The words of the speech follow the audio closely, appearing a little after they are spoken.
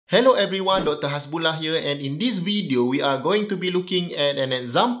Hello everyone, Dr. Hasbullah here, and in this video we are going to be looking at an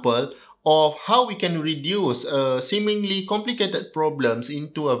example of how we can reduce seemingly complicated problems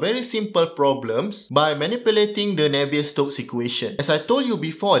into a very simple problems by manipulating the Navier-Stokes equation. As I told you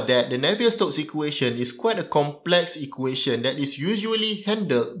before that the Navier-Stokes equation is quite a complex equation that is usually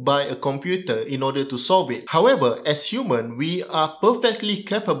handled by a computer in order to solve it. However, as human, we are perfectly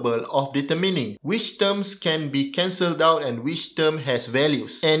capable of determining which terms can be cancelled out and which term has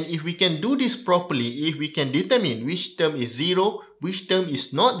values. And if we can do this properly, if we can determine which term is 0, which term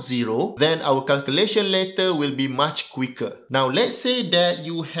is not 0, then our calculation later will be much quicker. Now let's say that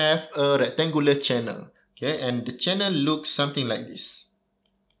you have a rectangular channel, okay, and the channel looks something like this,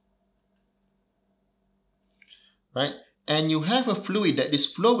 right? And you have a fluid that is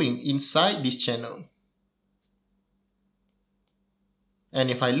flowing inside this channel.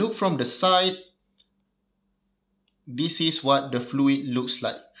 And if I look from the side, this is what the fluid looks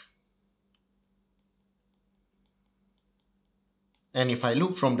like. And if I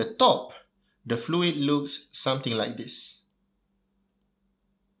look from the top, the fluid looks something like this.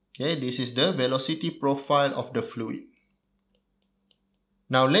 Okay, this is the velocity profile of the fluid.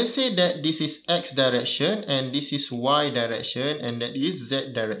 Now let's say that this is x direction and this is y direction and that is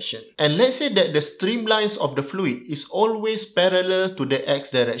z direction. And let's say that the streamlines of the fluid is always parallel to the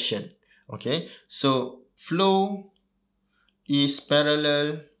x direction. Okay, so flow is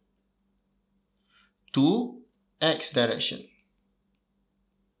parallel to x direction.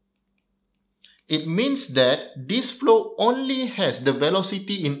 It means that this flow only has the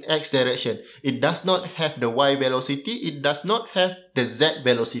velocity in x direction. It does not have the y velocity. It does not have the z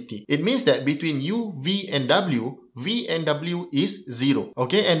velocity. It means that between u, v and w is 0.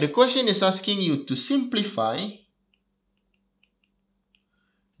 Okay, and the question is asking you to simplify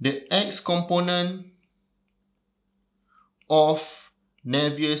the x component of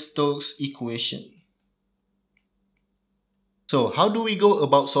Navier-Stokes equation. So how do we go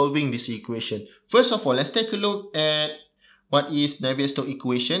about solving this equation? First of all, let's take a look at what is Navier-Stokes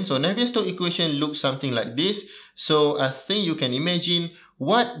equation. So Navier-Stokes equation looks something like this. So I think you can imagine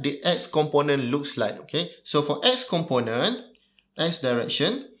what the x component looks like. Okay, so for x component, x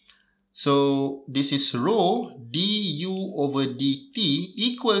direction, so this is rho du over dt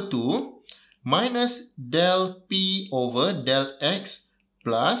equal to minus del p over del x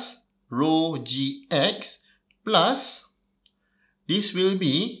plus rho gx plus this will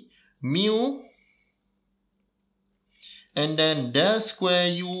be mu and then del square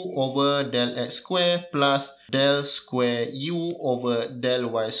u over del x square plus del square u over del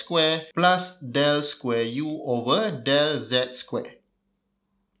y square plus del square u over del z square.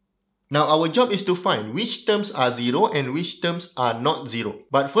 Now our job is to find which terms are 0 and which terms are not 0.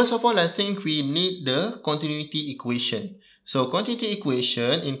 But first of all, I think we need the continuity equation. So continuity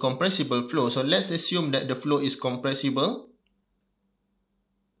equation in compressible flow. So let's assume that the flow is compressible,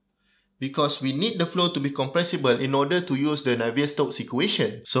 because we need the flow to be compressible in order to use the Navier-Stokes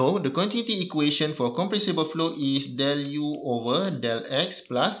equation. So the continuity equation for compressible flow is del u over del x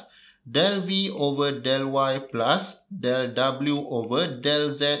plus del v over del y plus del w over del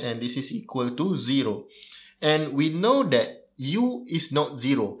z, and this is equal to 0. And we know that u is not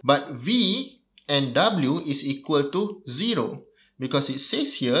 0, but v and w is equal to 0, because it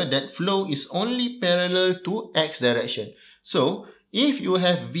says here that flow is only parallel to x direction. So if you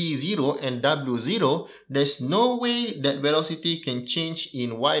have v0 and w0, there's no way that velocity can change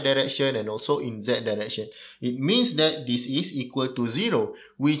in y direction and also in z direction. It means that this is equal to 0,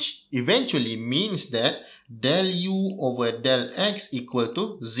 which eventually means that del u over del x equal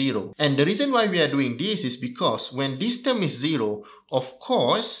to 0. And the reason why we are doing this is because when this term is 0, of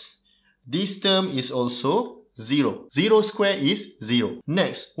course, this term is also 0. 0 square is 0.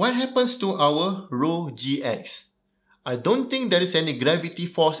 Next, what happens to our rho gx? I don't think there is any gravity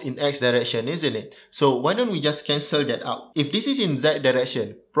force in x direction, isn't it? So why don't we just cancel that out? If this is in z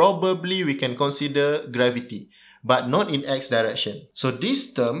direction, probably we can consider gravity, but not in x direction. So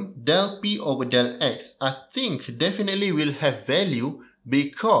this term, del p over del x, I think definitely will have value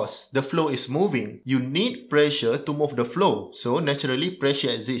because the flow is moving. You need pressure to move the flow, so naturally pressure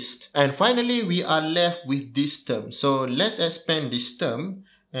exists. And finally, we are left with this term. So let's expand this term,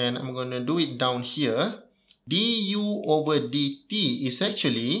 and I'm going to do it down here. Du over dt is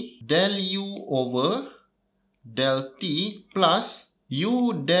actually del u over del t plus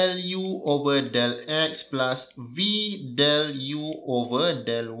u del u over del x plus v del u over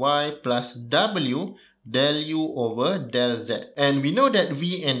del y plus w del u over del z. And we know that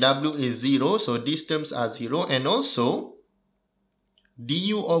v and w is 0, so these terms are 0, and also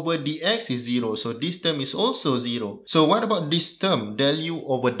du over dx is 0. So this term is also 0. So what about this term, del u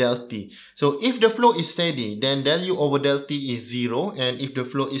over del t? So if the flow is steady, then del u over del t is 0. And if the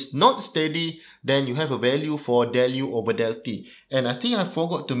flow is not steady, then you have a value for del u over del t. And I think I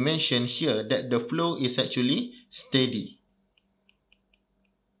forgot to mention here that the flow is actually steady.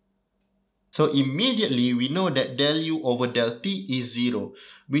 So immediately we know that del u over del t is 0,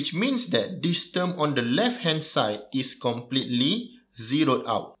 which means that this term on the left hand side is completely zeroed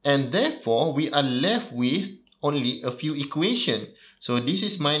out. And therefore we are left with only a few equations. So this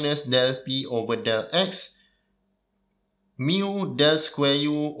is minus del p over del x, mu del square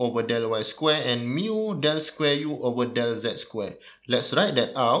u over del y square, and mu del square u over del z square. Let's write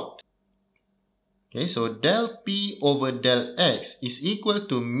that out. Okay, so del p over del x is equal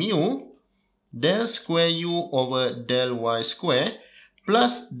to mu del square u over del y square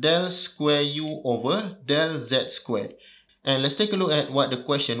plus del square u over del z square. And let's take a look at what the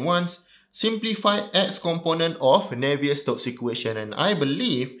question wants. Simplify x component of Navier-Stokes equation. And I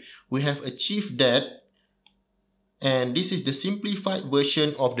believe we have achieved that. And this is the simplified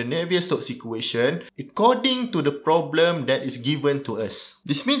version of the Navier-Stokes equation according to the problem that is given to us.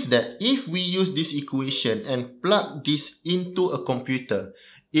 This means that if we use this equation and plug this into a computer,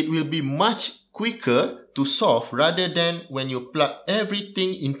 it will be much quicker to solve rather than when you plug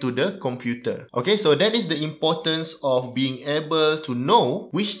everything into the computer. Okay, so that is the importance of being able to know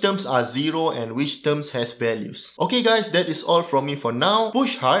which terms are 0 and which terms has values. Okay guys, that is all from me for now.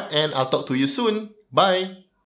 Push hard and I'll talk to you soon. Bye!